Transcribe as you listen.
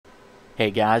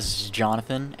Hey guys, this is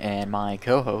Jonathan and my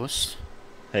co-host,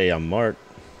 Hey, I'm Mark.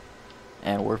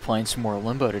 and we're playing some more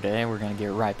Limbo today. We're gonna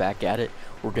get right back at it.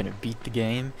 We're gonna beat the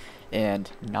game and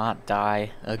not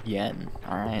die again.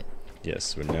 All right?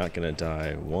 Yes, we're not gonna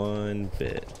die one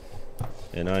bit.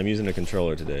 And I'm using a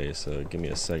controller today, so give me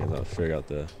a second. I'll figure out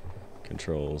the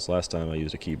controls. Last time I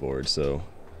used a keyboard, so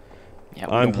Yeah,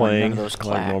 we I'm don't want none of playing those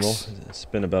like normal. clacks. It's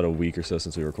been about a week or so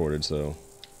since we recorded, so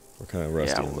we're kind of Yeah,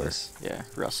 rusty on this.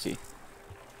 rusty.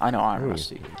 I know I'm Ooh.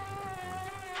 rusty.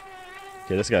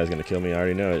 Okay, this guy's gonna kill me. I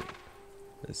already know it.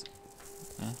 It's,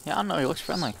 Yeah, I don't know. He looks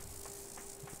friendly.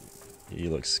 he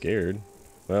looks scared.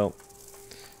 Well,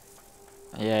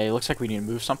 Yeah, he looks like we need to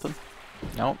move something.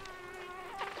 Nope.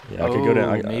 yeah, I could go down.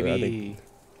 I maybe. think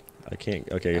I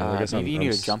can't. Okay, I guess Maybe you I'm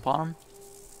need to jump on him.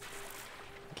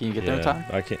 Can you get there in yeah, time?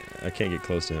 I can't get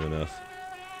close to him enough.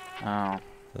 Oh.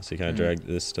 Let's see, kind of drag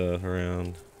this stuff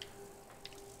around.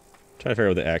 Trying to figure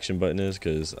out what the action button is,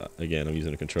 because again, I'm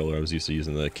using a controller. I was used to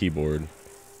using the keyboard.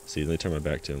 See, let me turn my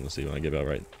back to him. Let's see when I get about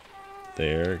right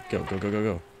there. Go, go, go, go,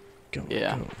 go, go,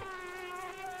 Yeah. go.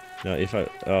 Now, if I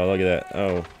look at that.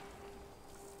 Oh,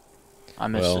 I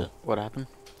missed well, it. What happened?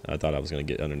 I thought I was gonna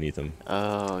get underneath him.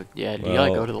 Oh, yeah. Do you gotta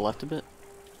go Well, to the left a bit?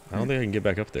 I don't think I can get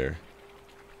back up there.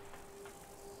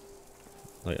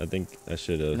 Like, I think I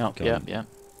should have. No, yep, yep.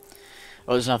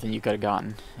 Well, there's nothing you could have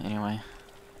gotten anyway.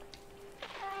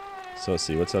 So let's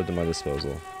see, what's up to my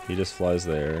disposal? He just flies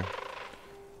there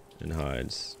and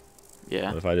hides. Yeah.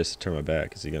 What if I just turn my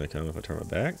back? Is he gonna come if I turn my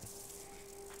back?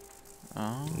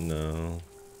 Oh, No.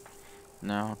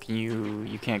 no.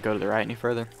 You can't go to the right any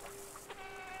further?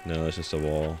 No, it's just a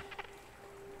wall.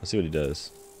 Let's see what he does.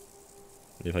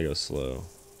 If I go slow.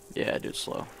 Yeah, do it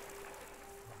slow.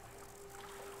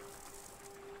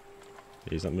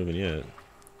 He's not moving yet.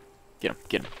 Get him,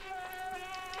 get him.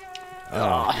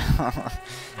 Ah.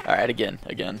 Alright, again.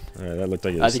 Alright, that looked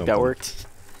like it I was think something. that worked.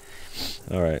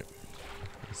 Alright.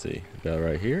 Let's see. About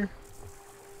right here?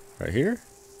 Right here?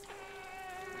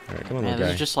 Alright, come on, Man, little this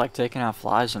guy. is just like taking out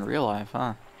flies in real life,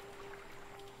 huh?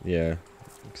 Yeah.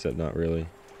 Except not really.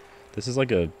 This is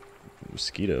like a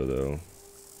mosquito, though.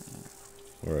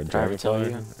 Or a Did I ever tell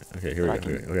dragonfly. you Okay, here we that go.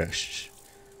 I Here can- we go. Okay, shh.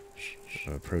 Shh,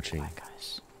 I'm approaching. quiet,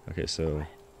 guys. Okay, so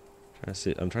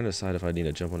I'm trying to decide if I need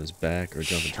to jump on his back or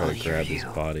jump and try I'll to hear grab his you.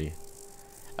 body.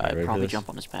 I'd ready for probably this? jump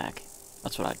on his back.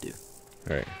 That's what I'd do.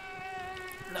 Alright.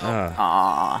 No.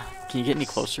 Ah. Can you get any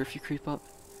closer if you creep up?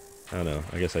 I don't know.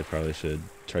 I guess I probably should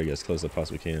try to get as close as I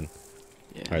possibly can.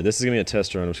 Yeah. Alright, this is going to be a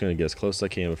test run. I'm just going to get as close as I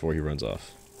can before he runs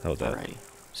off. How about that? Alrighty.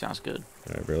 Sounds good.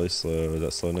 Alright, really slow. Is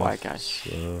that slow enough? Quiet, guys.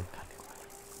 Slow. Gotta be quiet.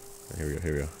 Right, here we go,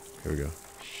 here we go. Here we go.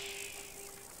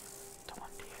 Don't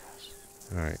want to hear us.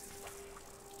 Alright.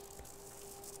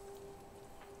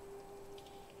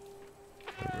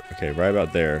 Okay, right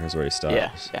about there is where he stops.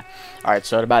 Yeah, yeah. All right,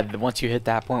 so at about once you hit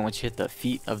that point, once you hit the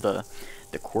feet of the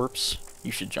corpse,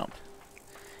 you should jump,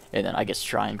 and then I guess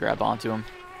try and grab onto him,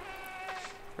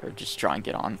 or just try and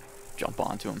jump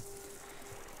onto him.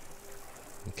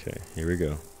 Okay, here we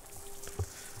go.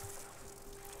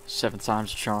 7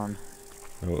 times the charm.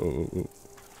 Oh, oh, oh, oh.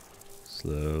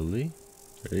 Slowly.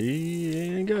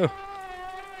 Ready, and go.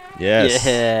 Yes.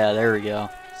 Yeah, there we go.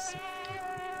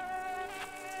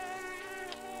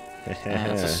 That's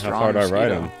a How strong far do I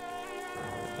ride mosquito. him?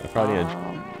 I probably need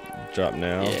to drop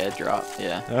now. Yeah, drop.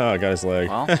 Yeah. Oh, I got his leg.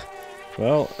 Well,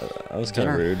 Well, that was kind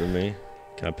of Dinner. rude of me.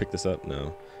 Can I pick this up?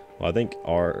 No. Well, I think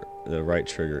the right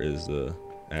trigger is the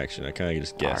action. I kind of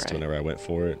just guessed Alright. whenever I went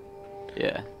for it.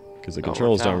 yeah. Because the Oh, it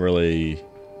controls worked don't out. really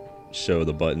show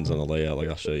the buttons on the layout. Like,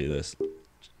 I'll show you this.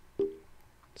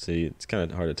 See, it's kind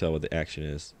of hard to tell what the action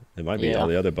is. It might be Yeah. all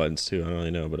the other buttons, too. I don't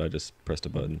really know, but I just pressed a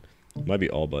button. It might be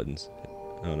all buttons.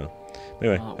 I don't know.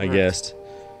 Anyway, Well, it I worked. guessed.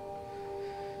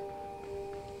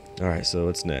 Alright, so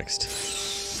what's next?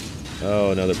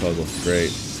 Oh, another puzzle.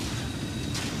 Great.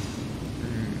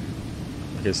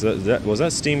 Okay, so was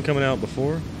that steam coming out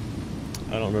before?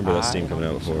 I don't remember that steam I coming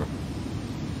don't out think before.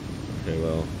 Okay,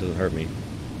 well, it doesn't hurt me.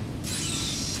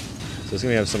 So it's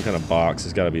gonna have some kind of box.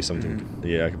 It's gotta be something.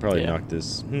 Yeah, I could probably Yeah. knock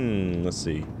this. Let's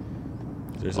see.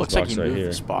 There's Looks this like box you right moved here.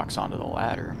 this box onto the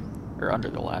ladder, or under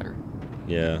the ladder.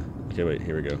 Yeah. Okay, wait,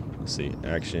 here we go. Let's see.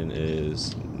 Action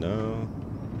is no.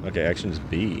 Okay, action is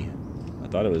B. I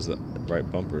thought it was the right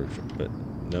bumper, but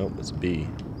nope, it's B.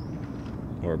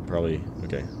 Or probably,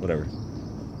 okay, whatever.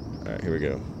 Alright, here we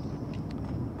go.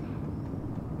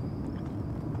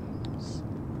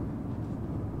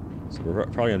 So we're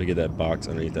probably going to get that box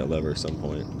underneath that lever at some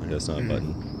point. I guess not a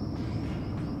button.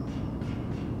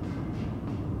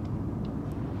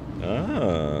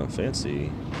 Ah,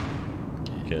 fancy.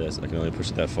 Okay, I can only push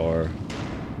it that far.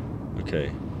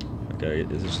 Okay. Okay,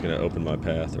 is it just gonna open my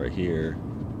path right here?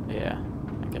 Yeah,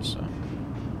 I guess so.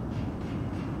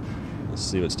 Let's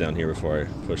see what's down here before I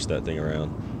push that thing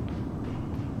around.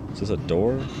 Is this a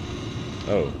door?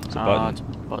 Oh, it's a button. It's a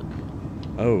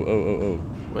button. Oh.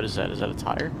 What is that? Is that a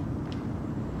tire?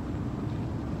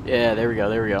 Yeah, there we go,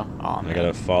 there we go. Oh, man. I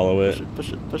gotta follow it.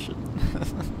 Push it.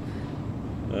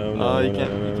 Oh, no, you no,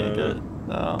 can't, no, you can't no, get it.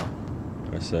 No.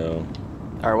 Alright, so...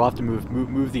 Alright, we'll have to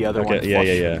move the other one.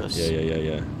 Okay,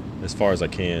 yeah. As far as I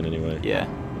can, anyway. Yeah.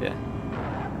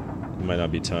 It might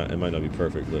not be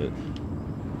perfect, but...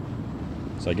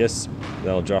 So I guess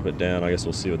that'll drop it down. I guess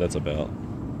we'll see what that's about.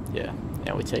 Yeah,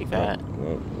 we take that.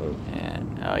 Whoa.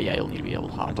 And, yeah, you'll need to be able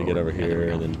to hop I have to get over here,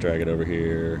 and then drag it over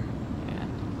here. Yeah.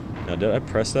 Now, did I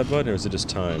press that button, or is it just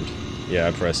timed? Yeah,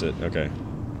 I press it. Okay.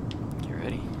 Get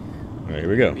ready. Alright, here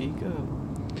we go. Here we go.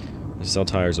 This is how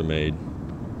tires are made.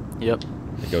 Yep.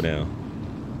 They go now.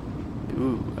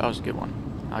 Ooh, that was a good one.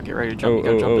 I'll get ready to jump.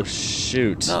 Jump Oh, it.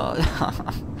 shoot. No.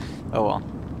 Oh, well.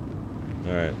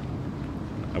 Alright.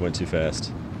 I went too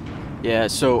fast. Yeah,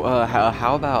 so,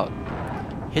 how about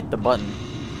hit the button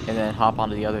and then hop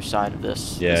onto the other side of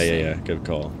this? Yeah. Good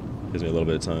call. Gives me a little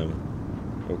bit of time.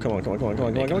 Oh, come on.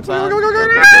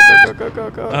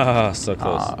 Go. Ah, so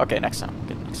close. Okay, next time.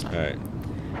 Good, next time. Alright.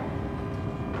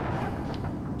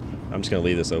 I'm just gonna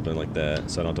leave this open like that,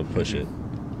 so I don't have to push it.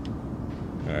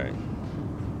 Alright.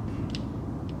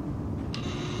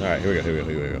 Alright, here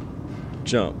we go.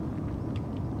 Jump.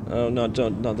 Oh, not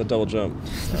the double jump.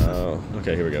 Oh,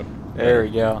 okay, here we go. There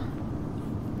we go.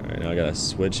 Alright, now I gotta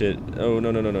switch it. Oh,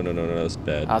 no, that's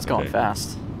bad. I was going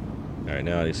fast. Alright,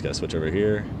 now I just gotta switch over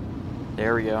here.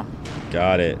 There we go.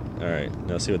 Got it. Alright,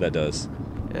 now see what that does.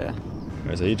 Yeah.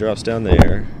 Alright, so he drops down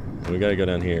there. And we gotta go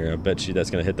down here. I bet you that's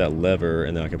gonna hit that lever,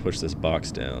 and then I can push this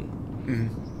box down.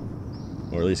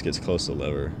 Mm-hmm. Or at least gets close to the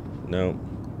lever. Nope.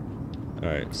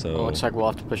 Alright, so... Well, looks like we'll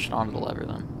have to push it onto the lever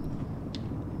then.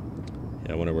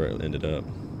 Yeah, I wonder where it ended up.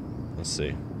 Let's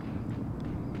see.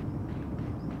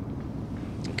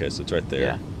 Okay, so it's right there.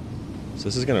 Yeah. So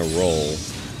this is gonna roll.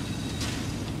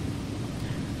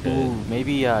 Ooh,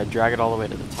 maybe drag it all the way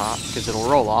to the top, because it'll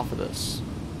roll off of this.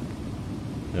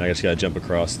 And I just gotta jump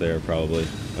across there, probably.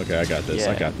 Okay, I got this.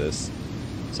 Yeah. I got this.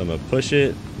 So I'm gonna push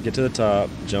it, get to the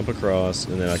top, jump across,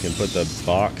 and then I can put the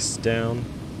box down.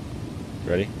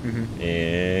 Ready? Mm-hmm.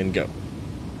 And go.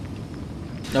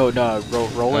 No,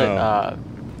 roll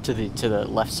it to the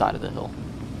left side of the hill.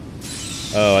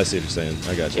 Oh, I see what you're saying.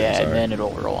 I got you. Yeah, I'm sorry. and then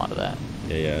it'll roll onto that.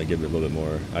 Yeah, give it a little bit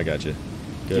more. I got you.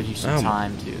 Good. Give you some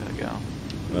time to go.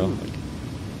 Well,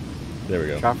 there we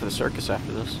go. Try for the circus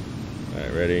after this. All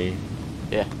right, ready?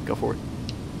 Yeah, go for it.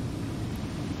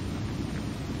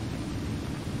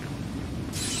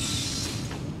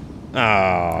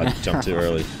 Ah, I jumped too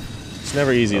early. It's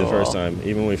never easy the first time,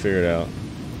 even when we figure it out.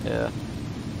 Yeah.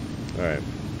 All right.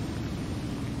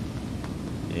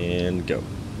 And go.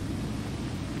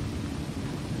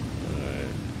 Alright.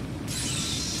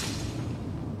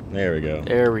 There we go.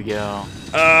 There we go.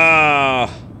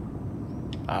 Ah!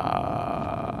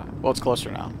 Well, it's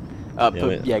closer now.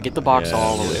 Get the box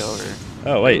all the way over.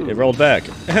 Oh, wait, it rolled back.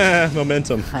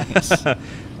 Momentum. Nice.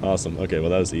 Awesome. Okay, well,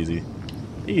 that was easy.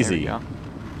 Easy. There we go.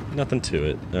 Nothing to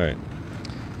it. Alright.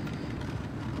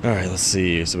 Alright, let's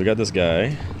see. So we got this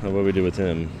guy. What do we do with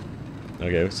him?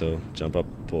 Okay, so jump up,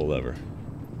 pull lever.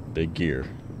 Big gear.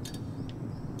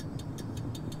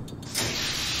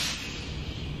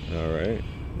 Alright.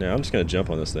 Now I'm just going to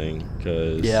jump on this thing,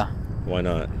 because... Yeah. Why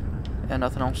not? Yeah,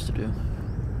 nothing else to do.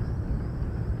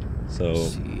 So,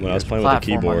 when I was playing with the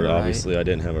keyboard, obviously I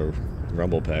didn't have a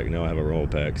rumble pack. Now I have a rumble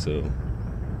pack, so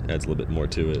it adds a little bit more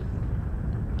to it.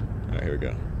 Alright, here we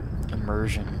go.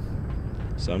 Immersion.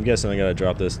 So I'm guessing I gotta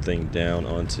drop this thing down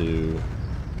onto...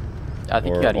 I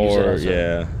think you gotta use it as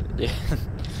yeah. Yeah.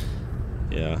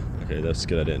 Yeah, okay, that's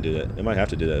good I didn't do that. I might have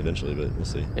to do that eventually, but we'll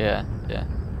see. Yeah.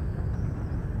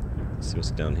 Let's see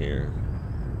what's down here.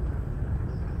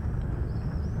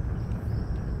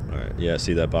 Alright, yeah,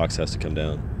 see that box has to come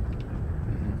down.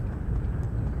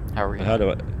 Mm-hmm. How are we How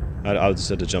do I'll just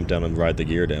have to jump down and ride the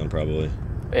gear down, probably.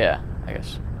 Yeah, I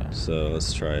guess. Yeah. So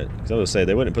let's try it. Because I was say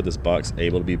they wouldn't put this box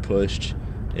able to be pushed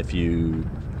if you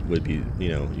would be,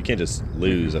 you can't just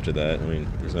lose after that. I mean,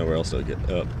 there's nowhere else to get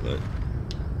up. But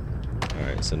all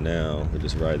right, so now we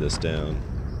just ride this down.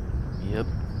 Yep.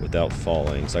 Without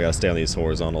falling. So I gotta stay on these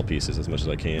horizontal pieces as much as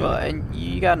I can. Well, and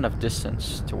you got enough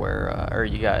distance to where, or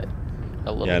you got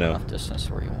a little enough distance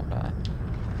where you won't die.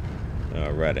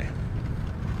 Alrighty.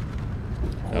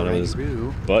 I don't know what this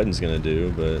button's gonna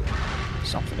do, but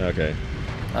something. Okay.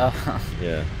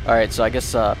 Yeah. All right, so I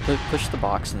guess push the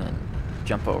box and then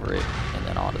jump over it and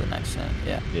then on to the next thing.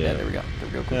 Yeah. There we go.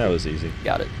 go. That was easy.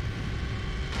 Got it.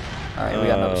 Alright, we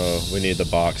got another. We need the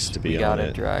box to be on it. We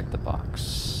gotta drag the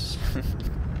box.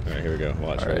 Alright, here we go.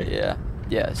 Watch. Alright, Ready? yeah.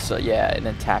 Yeah, so yeah, and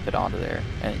then tap it onto there,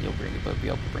 and you'll be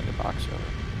able to bring the box over.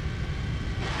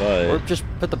 But Or just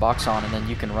put the box on, and then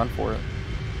you can run for it.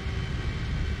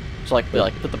 So like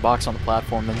put the box on the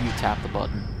platform, then you tap the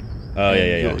button. oh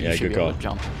yeah, you yeah. should Good be call. able to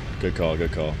jump. Good call.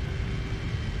 Good call.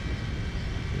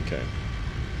 Okay.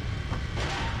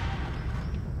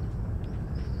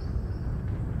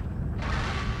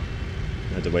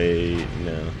 I had to wait.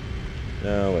 No.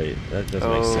 No, wait. That doesn't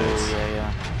make sense. Oh,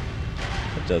 yeah.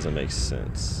 That doesn't make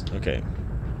sense. Okay.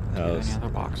 Any other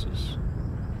boxes?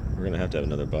 We're gonna have to have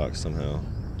another box somehow.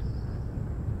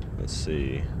 Let's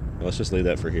see. Well, let's just leave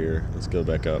that for here. Let's go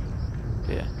back up.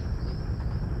 Yeah.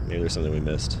 Maybe there's something we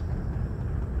missed.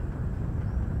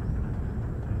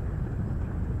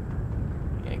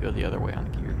 Yeah, go the other way on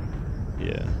the gear.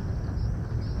 Yeah.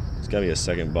 There's gotta be a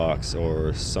second box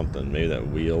or something. Maybe that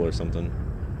wheel or something.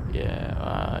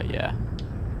 Yeah, yeah.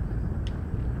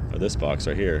 Or this box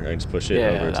right here. I can just push it Yeah,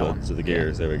 over that to the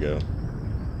gears. Yeah. There we go.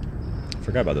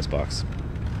 Forgot about this box.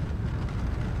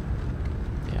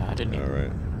 Yeah, I didn't even.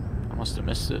 Alright. I must have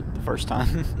missed it the first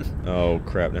time. Oh,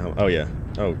 crap. Now. Oh, yeah.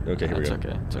 Oh, okay, here we go. It's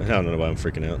okay. It's okay. I don't know why I'm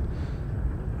freaking out.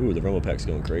 Ooh, the rumble pack's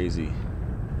going crazy.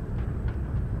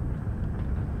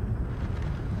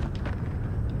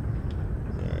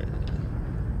 Alright.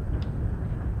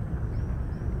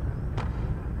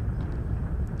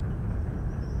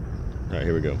 Alright,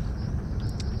 here we go.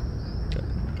 Okay.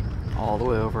 All the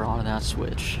way over onto that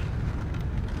switch.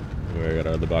 We got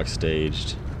our other box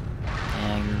staged.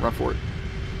 And run for it.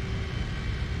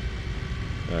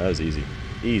 Oh, that was easy.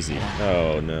 Easy.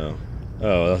 Oh, no.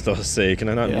 Oh, I was about to say, can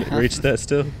I not reach that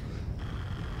still?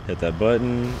 Hit that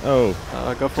button. Oh.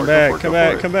 Go for Come it. back, Go for it, come go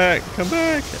back, for it. come back, come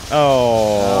back. boss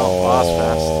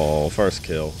Oh, first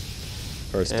kill.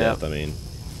 First death, I mean.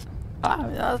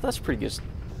 That's pretty good.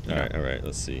 Alright,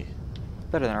 let's see.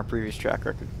 Better than our previous track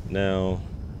record. Now,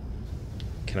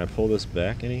 can I pull this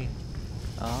back any?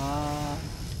 No.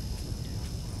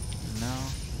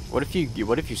 What if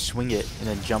you swing it and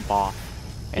then jump off?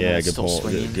 And Yeah, then it's good still pull.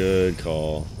 swinging? Good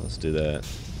call. Let's do that.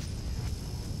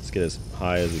 Let's get as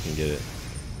high as we can get it.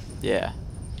 Yeah.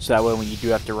 So that way when you do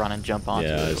have to run and jump onto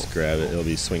it. Yeah, I just grab it. It'll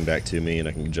be swing back to me and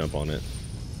I can jump on it.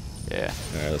 Yeah.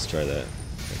 Alright, let's try that.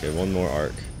 Okay, one more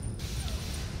arc.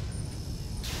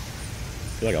 I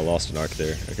feel like I lost an arc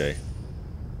there. Okay.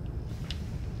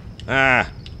 Ah!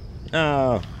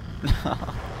 Oh!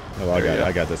 Oh, well,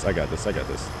 I got this.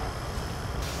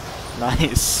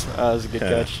 Nice. That was a good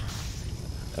catch.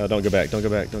 Don't go back. Don't go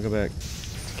back. Don't go back.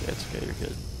 It's okay. You're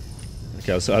good.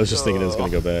 Okay, so I was just thinking it was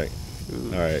going to go back.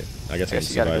 Ooh. Alright, I guess I can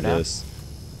you gotta survive go down. this.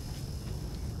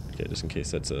 Okay, just in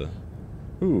case that's a...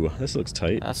 Ooh, this looks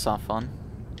tight. That's not fun.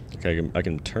 Okay, I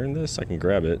can turn this. I can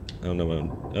grab it. I don't know what I'm...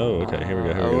 Oh, okay, here we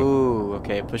go, here we go. Oh,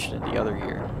 okay. Push it in the other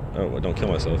gear. Oh, well, don't kill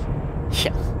myself.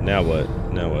 Yeah. Now what?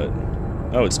 Now what?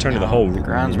 Oh, it's turning the Now whole the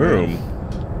ground's room.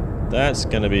 That's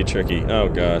gonna be tricky. Oh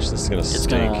gosh, this is gonna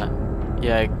stink.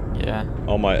 Yeah.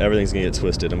 Everything's gonna get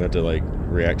twisted. I'm gonna have to like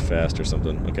react fast or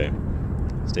something. Okay.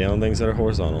 Stay on things that are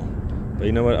horizontal. But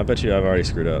you know what? I bet you I've already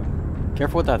screwed up.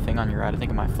 Careful with that thing on your right. I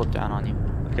think it might flip down on you.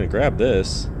 I can grab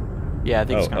this. Yeah, I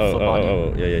think it's gonna flip on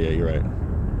you. Yeah, you're right.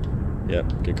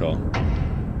 Yep, good call.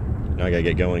 Now I gotta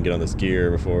get going and get on this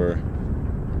gear before...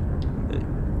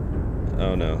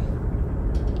 Oh no.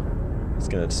 It's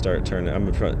gonna start turning. I'm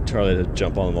gonna try to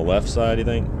jump on the left side, you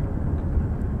think?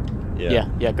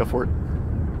 Yeah, go for it.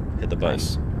 Hit the button.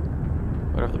 Nice.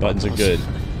 Whatever the Buttons are button good. was.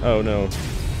 Oh no.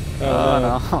 Oh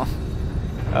no.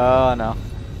 Oh no.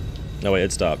 No wait,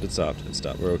 it stopped.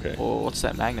 We're okay. Oh, what's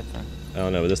that magnet thing? I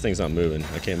don't know, but this thing's not moving.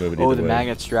 I can't move it either way. Oh, the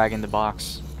magnet's dragging the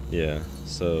box. Yeah.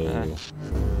 So.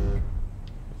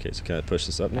 Okay, so can I push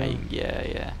this up now?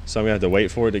 Yeah. So I'm gonna have to wait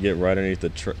for it to get right underneath the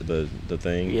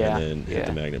thing, Yeah, and then hit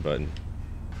the magnet button.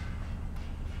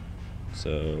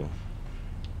 So.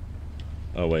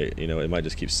 Oh wait, you know it might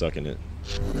just keep sucking it.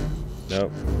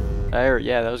 Nope.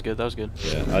 Yeah, that was good.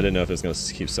 Yeah, I didn't know if it was gonna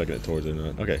keep sucking it towards it or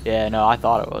not. Okay. Yeah, no, I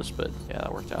thought it was, but yeah,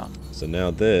 that worked out. So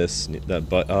now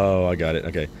oh, I got it.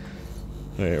 Okay.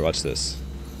 Okay, watch this.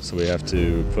 So we have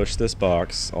to push this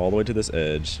box all the way to this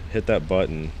edge, hit that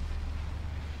button,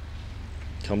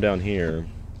 come down here,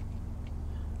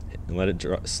 and let it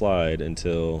slide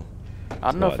until...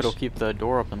 I don't know if it'll keep the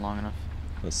door open long enough.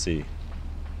 Let's see.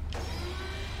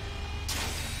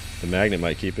 The magnet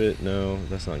might keep it. No,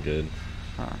 that's not good.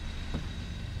 Huh.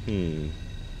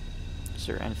 Is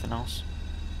there anything else?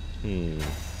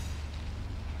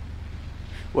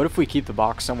 What if we keep the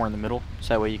box somewhere in the middle,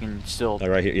 so that way you can still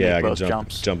right here. Yeah, I can both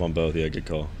jumps? jump on both. Yeah, good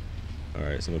call.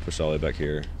 Alright, so I'm gonna push all the way back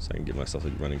here so I can get myself a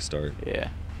running start. Yeah.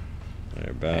 Right,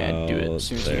 about And do it as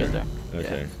soon as you get there.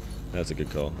 Okay, Yeah. that's a good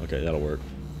call. Okay, that'll work.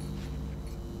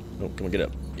 Oh, come on, get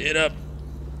up. Get up!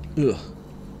 Ugh.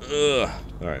 Ugh.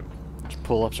 Alright.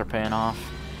 Pull-ups are paying off.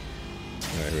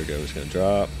 Alright, here we go. We're just gonna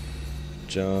drop,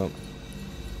 jump,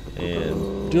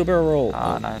 and do a barrel roll.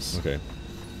 Ah, nice. Okay.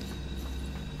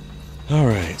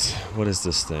 Alright, what is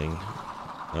this thing?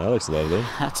 Oh, that looks lovely.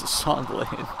 That's a saw blade.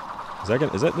 Is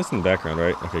that this in the background,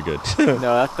 right? Okay, good.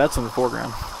 No, that's in the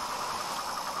foreground.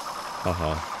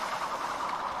 Haha.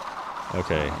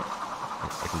 Okay.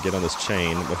 I can get on this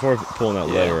chain. Before pulling that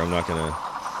lever, I'm not gonna...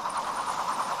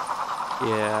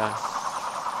 Yeah.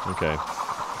 Okay.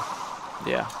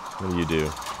 Yeah. What do you do?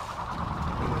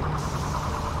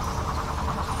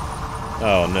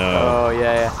 Oh, no. Oh,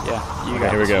 yeah. You Okay, got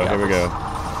here we this, go, you got here we this. go.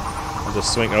 I'll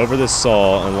just swing over this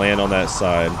saw and land on that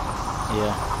side.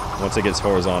 Yeah. Once it gets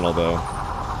horizontal, though.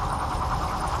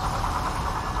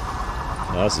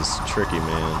 Oh, this is tricky,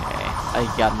 man. Okay. I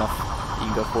got enough. You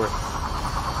can go for it.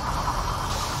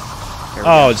 There we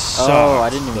Oh, go. it's shocked. Oh, I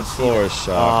didn't even the see floor that. is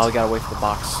shocked. Oh, we gotta wait for the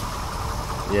box.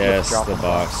 Yes, drop the on the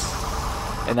box.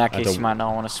 In that I case, don't- you might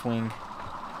not want to swing.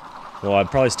 Well,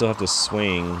 I'd probably still have to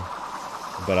swing,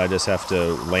 but I just have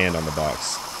to land on the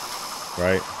box.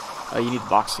 Right? Oh, you need the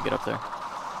box to get up there.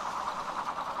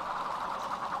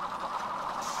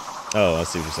 Oh, I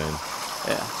see what you're saying.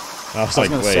 Yeah. I was I was like,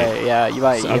 gonna wait. say, yeah, you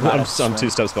might. So You might have to I'm 2 swing.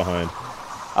 steps behind.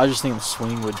 I was just thinking the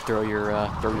swing would throw your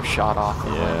shot off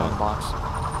and land Yeah. on the box.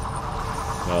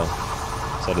 Well,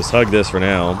 so I'll just hug this for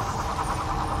now.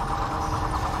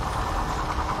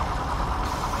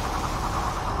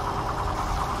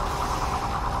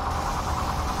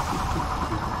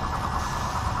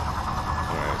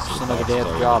 Alright, so Just the another box day is at the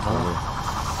already job, coming.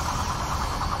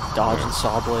 Dodging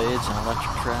saw blades and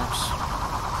electric traps.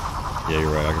 Yeah,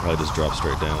 you're right. I could probably just drop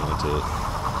straight down onto it.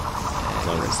 As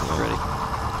long as it's not. Ready.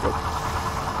 Go.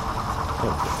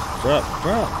 Oh,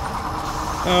 drop.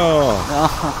 Oh!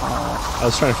 I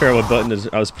was trying to figure out what button to...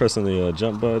 I was pressing the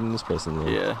jump button, just pressing the...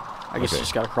 Yeah. I guess you Okay.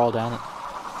 just gotta crawl down it.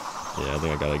 Yeah, I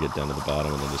think I gotta get down to the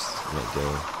bottom and then just let go.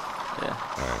 Yeah.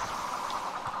 Alright.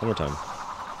 One more time.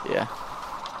 Yeah.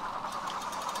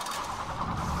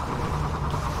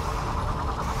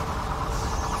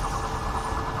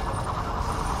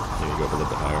 Maybe go up a little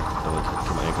bit higher. Don't want to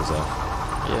get my ankles off.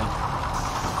 Yeah.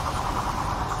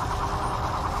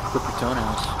 Clip your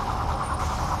toenails.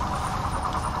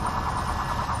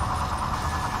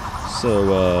 So,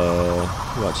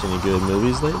 watch any good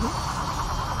movies lately?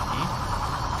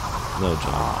 No,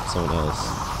 John. Someone else.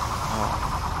 Oh.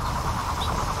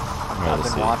 Alright, I've let's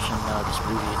been see. watching this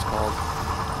movie. It's called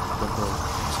Limbo.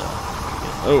 It's pretty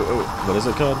Oh, what is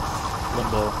it called? good.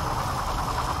 Limbo.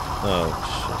 Oh,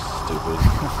 stupid.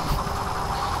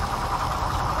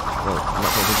 Oh, I'm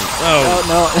not paying attention. Oh! Oh,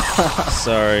 no.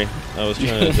 Sorry. I was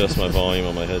trying to adjust my volume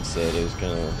on my headset. It was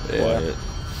kind of quiet.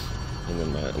 And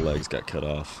then my legs got cut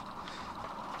off.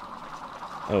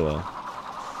 Oh well.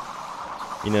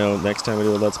 You know, next time we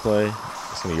do a Let's Play,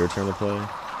 it's going to be your turn to play.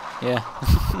 Yeah.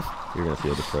 You're going to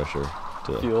feel the pressure.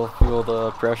 Feel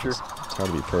the pressure. It's hard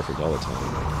to be perfect all the time.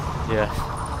 Yeah.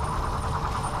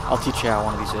 I'll teach you how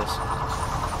one of these is.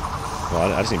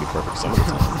 Well, I just need to be perfect some of the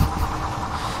time.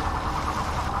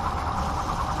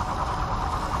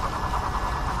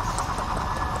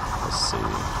 Let's see.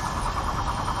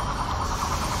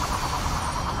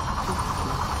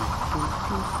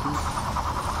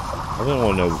 I really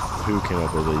want to know who came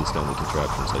up with these kind of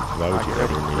contraptions. Like, why would you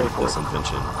ever need this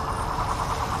invention?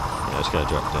 Yeah, I just gotta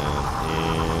drop down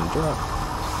and drop.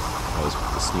 That was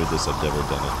the smoothest I've ever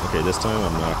done it. Okay, this time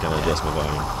I'm not gonna adjust my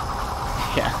volume.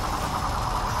 Yeah.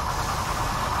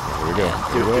 Here we go.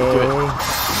 Do it.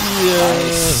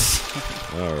 Yes.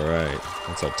 All right.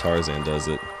 That's how Tarzan does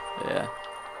it. Yeah.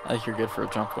 I think you're good for a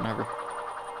jump whenever.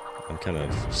 I'm kind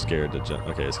of scared to jump.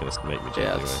 Okay, it's gonna make me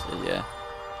jump anyway. Yeah.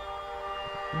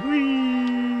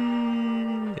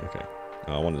 Whee! Okay.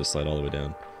 Oh, I wanted to slide all the way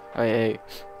down. Oh, hey,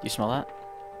 you smell that?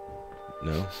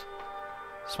 No.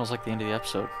 It smells like the end of the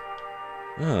episode.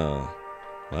 Oh.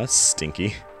 Well, that's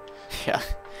stinky. Yeah.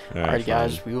 All right, Alright,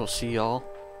 guys, fine. we will see y'all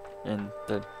in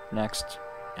the next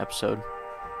episode.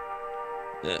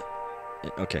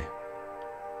 Okay.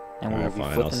 And we will Alright, be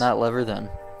fine, flipping that lever then.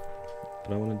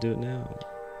 But I want to do it now.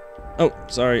 Oh,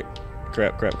 sorry.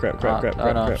 Crap.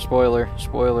 No. Spoiler.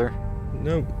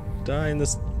 Nope. Die in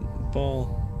this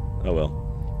ball. Oh, well.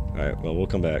 Alright, well, we'll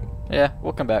come back. Yeah,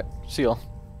 we'll come back. See y'all.